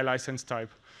also by license type.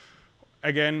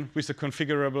 Again, with a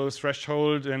configurable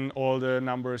threshold, and all the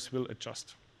numbers will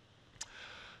adjust.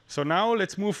 So now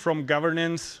let's move from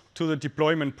governance to the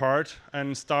deployment part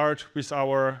and start with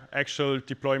our actual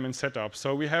deployment setup.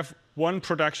 So we have one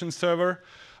production server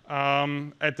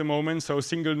at the moment, so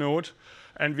single node.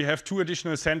 And we have 2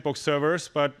 additional sandbox servers,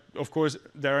 but of course,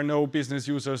 there are no business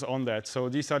users on that. So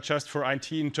these are just for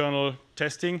IT internal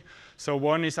testing. So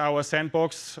one is our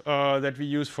sandbox that we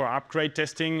use for upgrade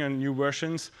testing and new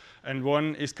versions. And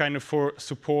one is kind of for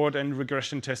support and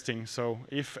regression testing. So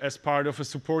if, as part of a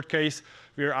support case,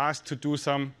 we are asked to do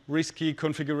some risky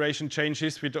configuration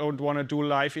changes we don't want to do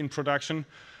live in production,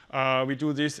 we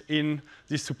do this in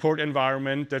this support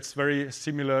environment that's very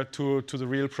similar to the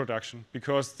real production.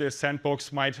 Because the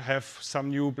sandbox might have some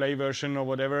new play version or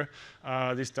whatever,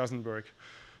 this doesn't work.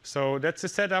 So that's the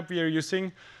setup we are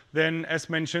using. Then, as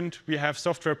mentioned, we have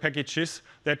software packages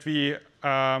that we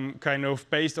kind of,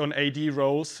 based on AD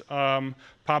roles,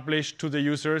 publish to the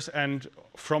users, and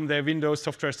from their Windows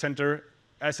Software Center,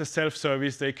 as a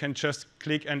self-service, they can just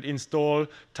click and install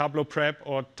Tableau Prep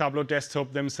or Tableau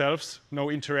Desktop themselves.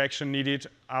 No interaction needed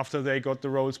after they got the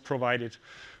roles provided.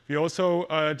 We're also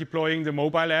deploying the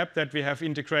mobile app that we have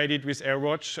integrated with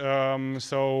AirWatch.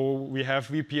 So we have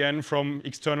VPN from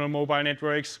external mobile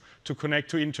networks to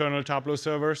connect to internal Tableau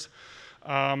servers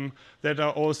that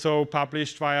are also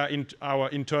published via our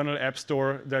internal app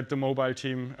store that the mobile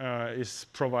team is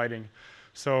providing.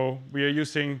 So we are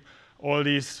using all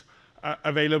these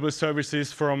available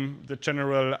services from the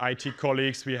general IT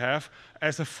colleagues we have.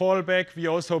 As a fallback, we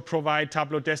also provide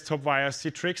Tableau Desktop via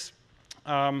Citrix.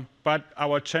 But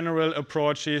our general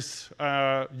approach is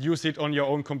use it on your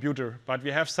own computer. But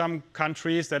we have some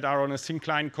countries that are on a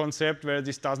syncline concept where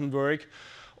this doesn't work.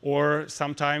 Or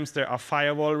sometimes there are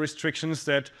firewall restrictions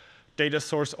that data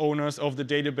source owners of the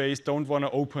database don't want to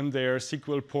open their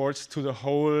SQL ports to the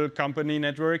whole company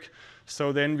network.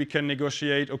 So then we can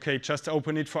negotiate, OK, just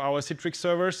open it for our Citrix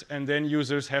servers, and then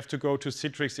users have to go to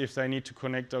Citrix if they need to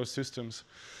connect those systems.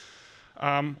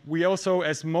 We also,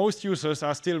 as most users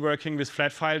are still working with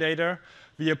flat file data,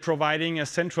 we are providing a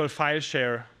central file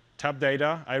share, tab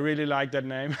data. I really like that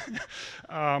name.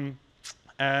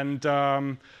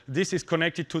 This is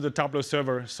connected to the Tableau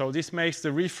server. So this makes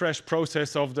the refresh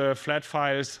process of the flat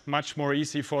files much more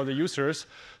easy for the users.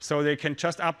 So they can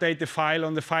just update the file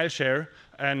on the file share,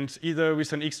 and either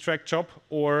with an extract job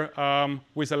or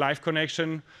with a live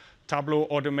connection, Tableau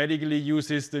automatically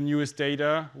uses the newest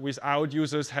data without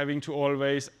users having to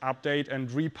always update and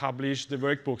republish the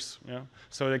workbooks. Yeah?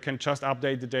 So they can just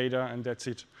update the data, and that's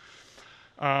it.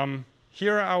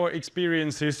 Here are our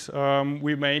experiences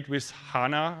we made with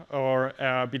HANA or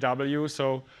BW.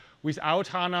 So without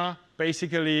HANA,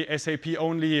 basically SAP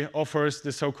only offers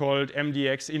the so-called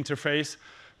MDX interface,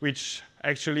 which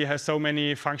actually has so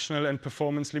many functional and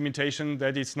performance limitations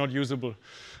that it's not usable.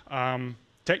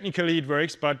 Technically it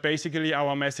works, but basically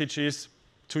our message is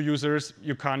to users,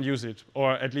 you can't use it,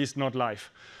 or at least not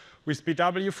live. With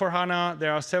BW for HANA,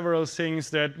 there are several things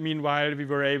that meanwhile we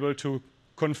were able to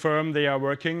confirm they are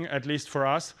working, at least for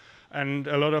us, and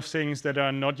a lot of things that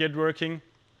are not yet working.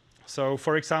 So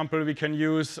for example, we can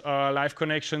use live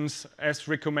connections as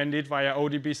recommended via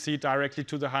ODBC directly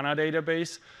to the HANA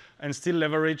database and still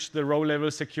leverage the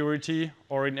row-level security,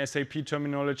 or in SAP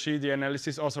terminology, the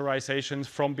analysis authorizations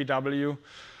from BW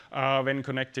when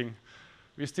connecting.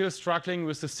 We're still struggling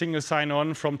with the single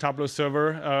sign-on from Tableau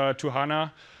server to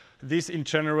HANA. This, in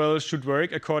general, should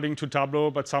work according to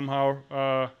Tableau, but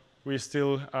somehow we're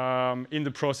still in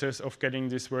the process of getting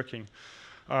this working.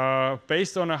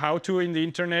 Based on a how-to in the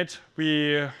internet,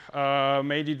 we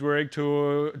made it work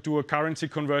to do a currency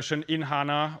conversion in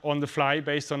HANA on the fly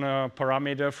based on a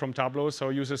parameter from Tableau. So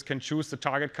users can choose the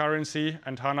target currency,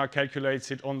 and HANA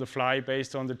calculates it on the fly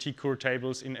based on the TCUR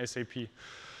tables in SAP.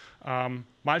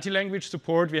 Multi-language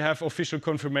support, we have official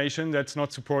confirmation that's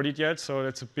not supported yet, so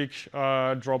that's a big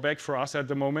drawback for us at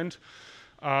the moment.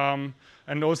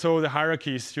 And also the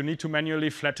hierarchies, you need to manually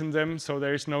flatten them, so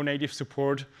there is no native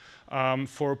support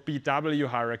for BW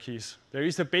hierarchies. There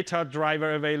is a beta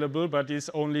driver available, but this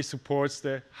only supports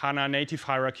the HANA native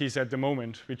hierarchies at the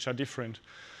moment, which are different.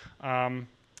 And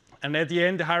at the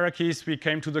end, the hierarchies, we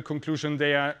came to the conclusion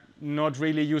they are not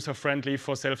really user-friendly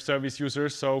for self-service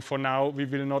users, so for now, we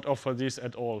will not offer this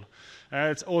at all.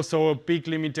 It's also a big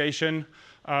limitation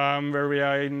where we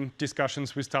are in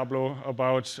discussions with Tableau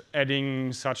about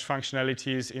adding such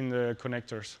functionalities in the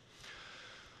connectors.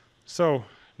 So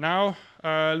now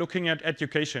looking at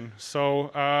education. So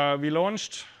we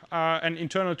launched an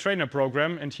internal trainer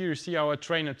program, and here you see our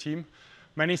trainer team.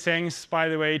 Many thanks, by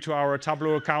the way, to our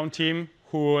Tableau account team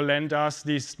who lent us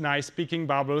these nice speaking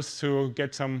bubbles to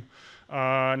get some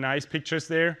nice pictures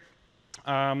there.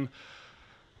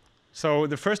 So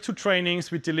the first two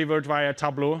trainings we delivered via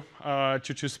Tableau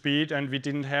due to speed, and we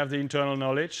didn't have the internal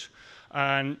knowledge.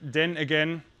 And then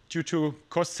again, due to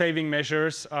cost-saving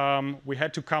measures, we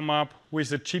had to come up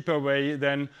with a cheaper way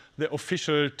than the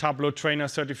official Tableau trainer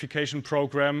certification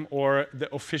program or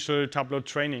the official Tableau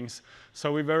trainings.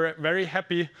 So we were very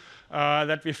happy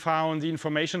that we found the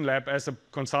Information Lab as a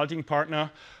consulting partner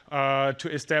to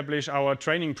establish our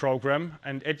training program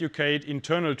and educate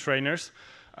internal trainers.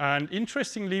 And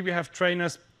interestingly, we have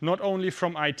trainers not only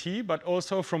from IT, but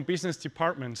also from business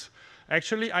departments.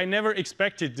 Actually, I never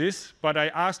expected this, but I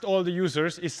asked all the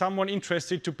users, is someone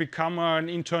interested to become an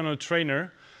internal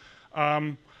trainer?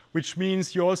 Which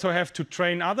means you also have to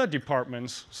train other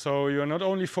departments. So you're not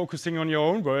only focusing on your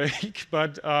own work,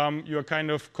 but you're kind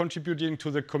of contributing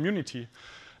to the community.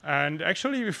 And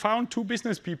actually, we found 2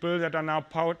 business people that are now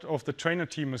part of the trainer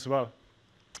team as well.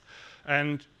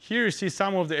 And here you see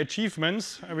some of the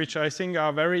achievements, which I think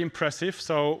are very impressive.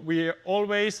 So we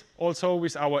always, also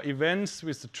with our events,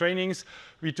 with the trainings,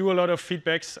 we do a lot of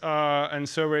feedbacks and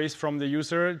surveys from the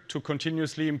user to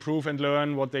continuously improve and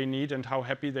learn what they need and how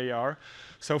happy they are.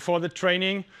 So for the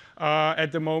training,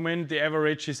 at the moment, the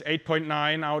average is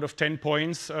 8.9 out of 10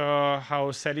 points,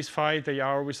 how satisfied they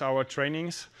are with our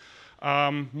trainings.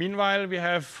 Meanwhile, we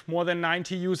have more than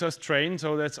 90 users trained,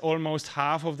 so that's almost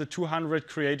half of the 200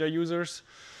 creator users.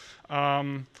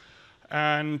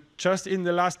 And just in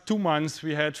the last 2 months,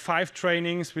 we had 5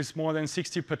 trainings with more than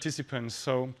 60 participants,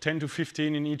 so 10 to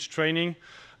 15 in each training.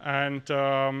 And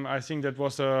I think that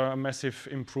was a massive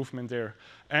improvement there.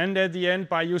 And at the end,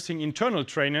 by using internal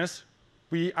trainers,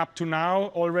 we up to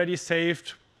now already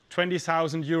saved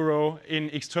 20,000 euro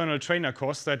in external trainer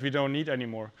costs that we don't need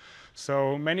anymore.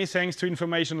 So many thanks to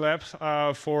Information Labs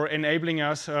for enabling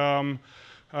us to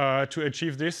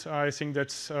achieve this. I think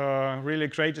that's really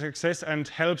great success and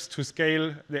helps to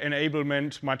scale the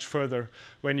enablement much further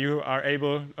when you are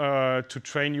able to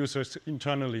train users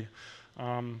internally.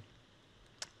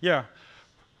 Yeah.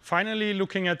 Finally,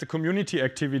 looking at the community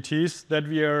activities that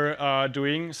we are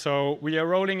doing. So we are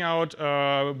rolling out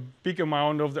a big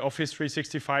amount of the Office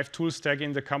 365 tool stack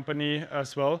in the company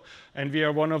as well. And we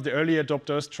are one of the early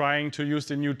adopters trying to use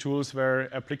the new tools where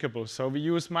applicable. So we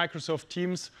use Microsoft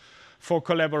Teams for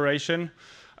collaboration.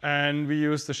 And we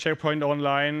use the SharePoint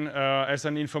Online as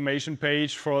an information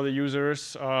page for the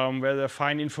users where they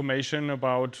find information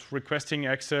about requesting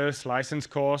access, license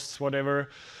costs, whatever.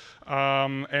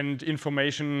 And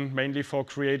information mainly for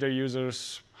creator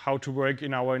users, how to work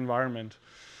in our environment.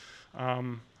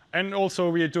 And also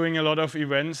we are doing a lot of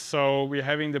events, so we're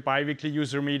having the bi-weekly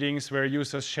user meetings where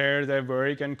users share their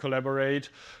work and collaborate,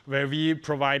 where we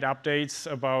provide updates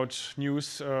about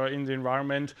news in the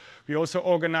environment. We also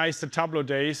organize the Tableau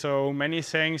Day, so many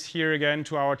thanks here again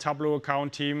to our Tableau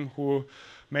account team who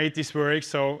made this work.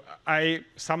 So I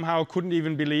somehow couldn't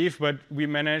even believe, but we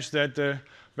managed that the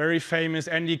very famous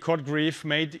Andy Codgreave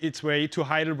made its way to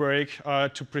Heidelberg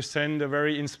to present a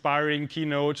very inspiring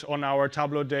keynote on our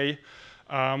Tableau Day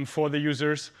for the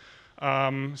users.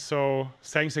 So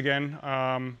thanks again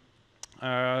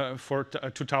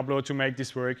to Tableau to make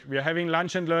this work. We are having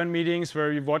lunch and learn meetings where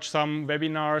we watch some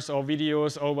webinars or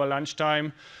videos over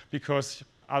lunchtime because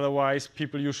otherwise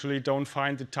people usually don't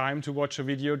find the time to watch a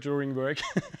video during work.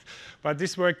 But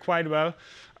this worked quite well.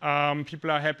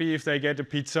 People are happy if they get a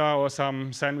pizza or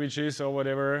some sandwiches or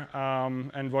whatever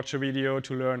and watch a video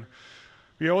to learn.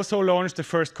 We also launched the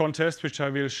first contest, which I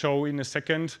will show in a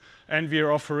second, and we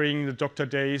are offering the doctor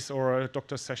days or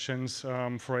doctor sessions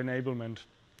for enablement.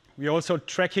 We are also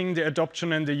tracking the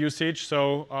adoption and the usage,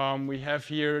 so we have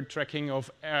here tracking of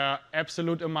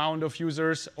absolute amount of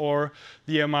users or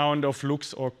the amount of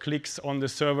looks or clicks on the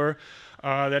server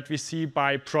that we see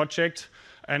by project,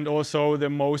 and also the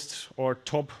most or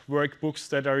top workbooks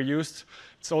that are used.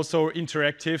 It's also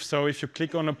interactive, so if you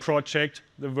click on a project,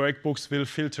 the workbooks will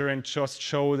filter and just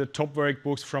show the top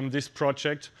workbooks from this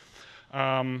project.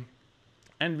 And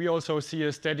we also see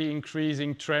a steady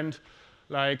increasing trend,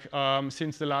 like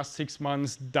since the last 6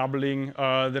 months, doubling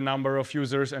the number of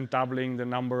users and doubling the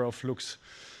number of looks.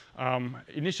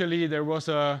 Initially, there was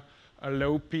a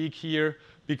low peak here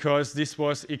because this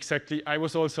was exactly, I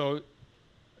was also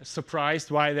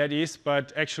surprised why that is,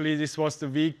 but actually this was the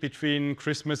week between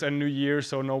Christmas and New Year,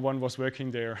 so no one was working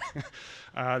there.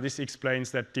 This explains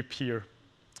that dip here.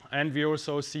 And we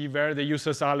also see where the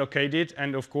users are located,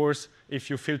 and of course, if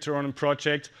you filter on a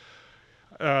project,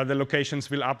 the locations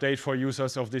will update for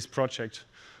users of this project.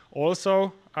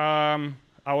 Also,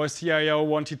 our CIO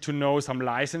wanted to know some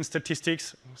license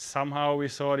statistics. Somehow we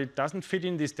thought it doesn't fit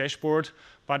in this dashboard,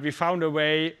 but we found a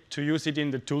way to use it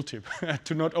in the tooltip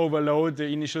to not overload the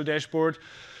initial dashboard.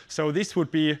 So this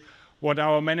would be what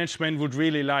our management would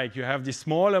really like. You have this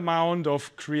small amount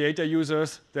of creator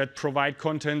users that provide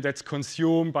content that's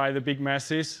consumed by the big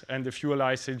masses, and the fewer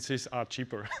licenses are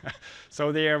cheaper.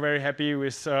 So they are very happy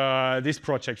with this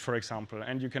project, for example,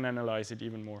 and you can analyze it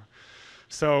even more.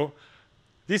 So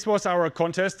this was our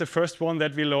contest, the first one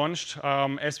that we launched.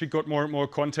 As we got more and more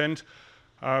content,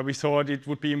 we thought it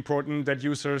would be important that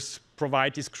users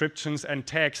provide descriptions and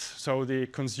tags so the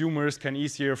consumers can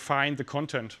easier find the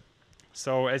content.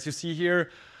 So as you see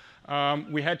here,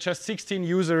 we had just 16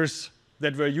 users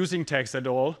that were using tags at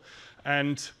all.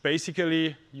 And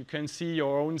basically, you can see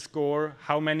your own score,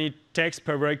 how many tags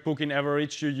per workbook in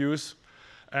average you use.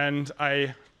 And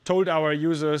I told our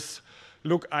users,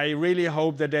 look, I really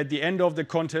hope that at the end of the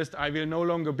contest, I will no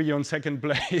longer be on second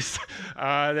place.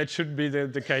 That should be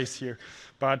the case here.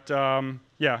 But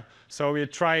yeah, so we're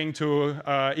trying to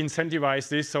incentivize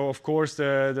this. So of course,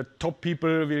 the top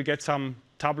people will get some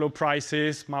Tableau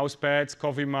prizes, mouse pads,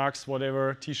 coffee mugs,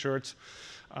 whatever, T-shirts.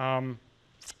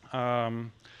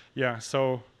 Yeah,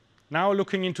 so now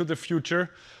looking into the future,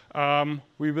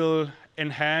 we will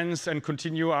enhance and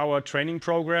continue our training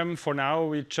program. For now,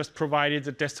 we just provided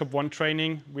the Desktop 1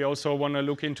 training. We also want to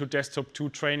look into Desktop 2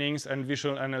 trainings and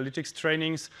visual analytics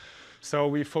trainings. So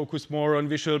we focus more on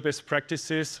visual best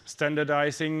practices,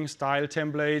 standardizing, style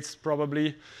templates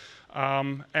probably,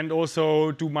 and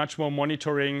also do much more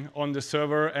monitoring on the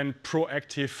server and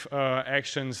proactive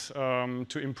actions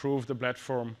to improve the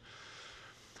platform.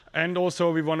 And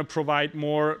also we want to provide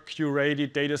more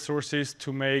curated data sources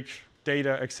to make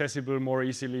data accessible more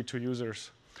easily to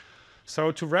users.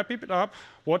 So to wrap it up,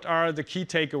 what are the key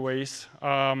takeaways?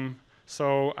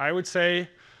 So I would say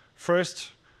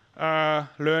first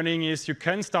learning is you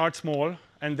can start small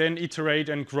and then iterate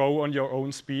and grow on your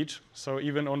own speed. So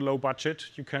even on low budget,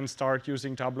 you can start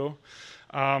using Tableau.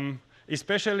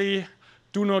 Especially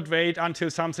do not wait until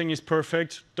something is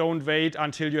perfect. Don't wait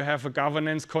until you have a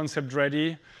governance concept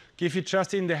ready. Give it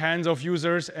just in the hands of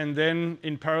users and then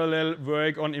in parallel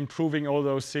work on improving all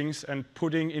those things and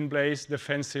putting in place the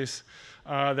fences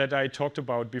that I talked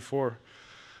about before.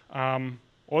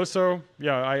 Also,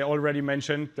 yeah, I already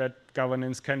mentioned that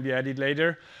governance can be added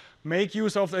later. Make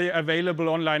use of the available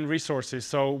online resources.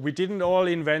 So we didn't all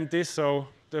invent this, so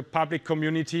the public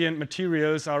community and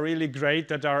materials are really great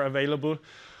that are available.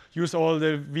 Use all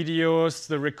the videos,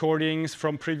 the recordings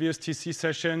from previous TC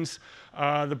sessions,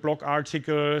 the blog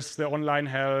articles, the online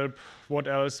help, what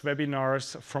else,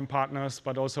 webinars from partners,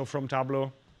 but also from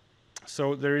Tableau.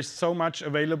 So there is so much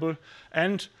available.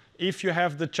 And if you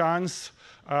have the chance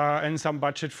and some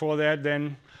budget for that,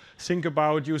 then think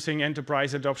about using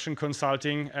enterprise adoption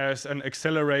consulting as an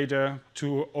accelerator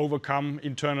to overcome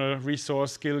internal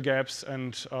resource skill gaps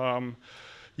and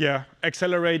yeah,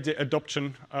 accelerate the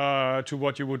adoption to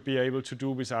what you would be able to do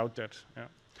without that. Yeah.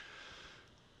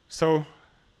 So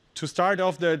to start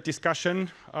off the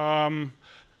discussion,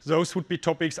 those would be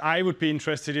topics I would be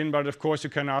interested in, but of course you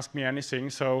can ask me anything.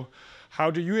 So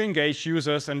how do you engage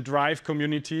users and drive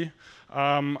community?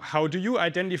 How do you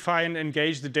identify and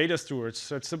engage the data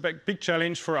stewards? It's a big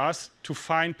challenge for us to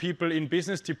find people in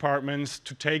business departments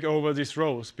to take over these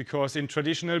roles, because in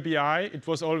traditional BI, it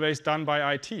was always done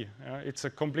by IT. It's a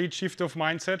complete shift of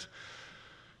mindset.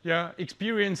 Yeah,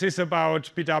 experience is about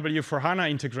BW for HANA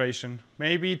integration.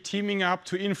 Maybe teaming up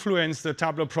to influence the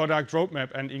Tableau product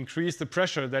roadmap and increase the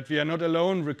pressure that we are not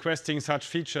alone requesting such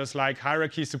features like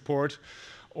hierarchy support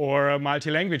or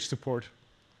multi-language support.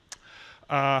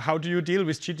 How do you deal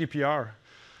with GDPR?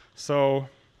 So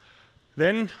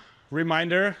then,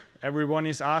 reminder, everyone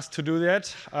is asked to do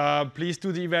that. Please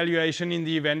do the evaluation in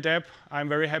the event app. I'm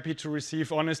very happy to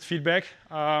receive honest feedback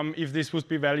if this would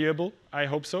be valuable. I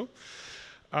hope so.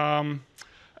 And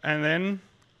then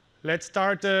let's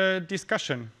start the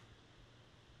discussion.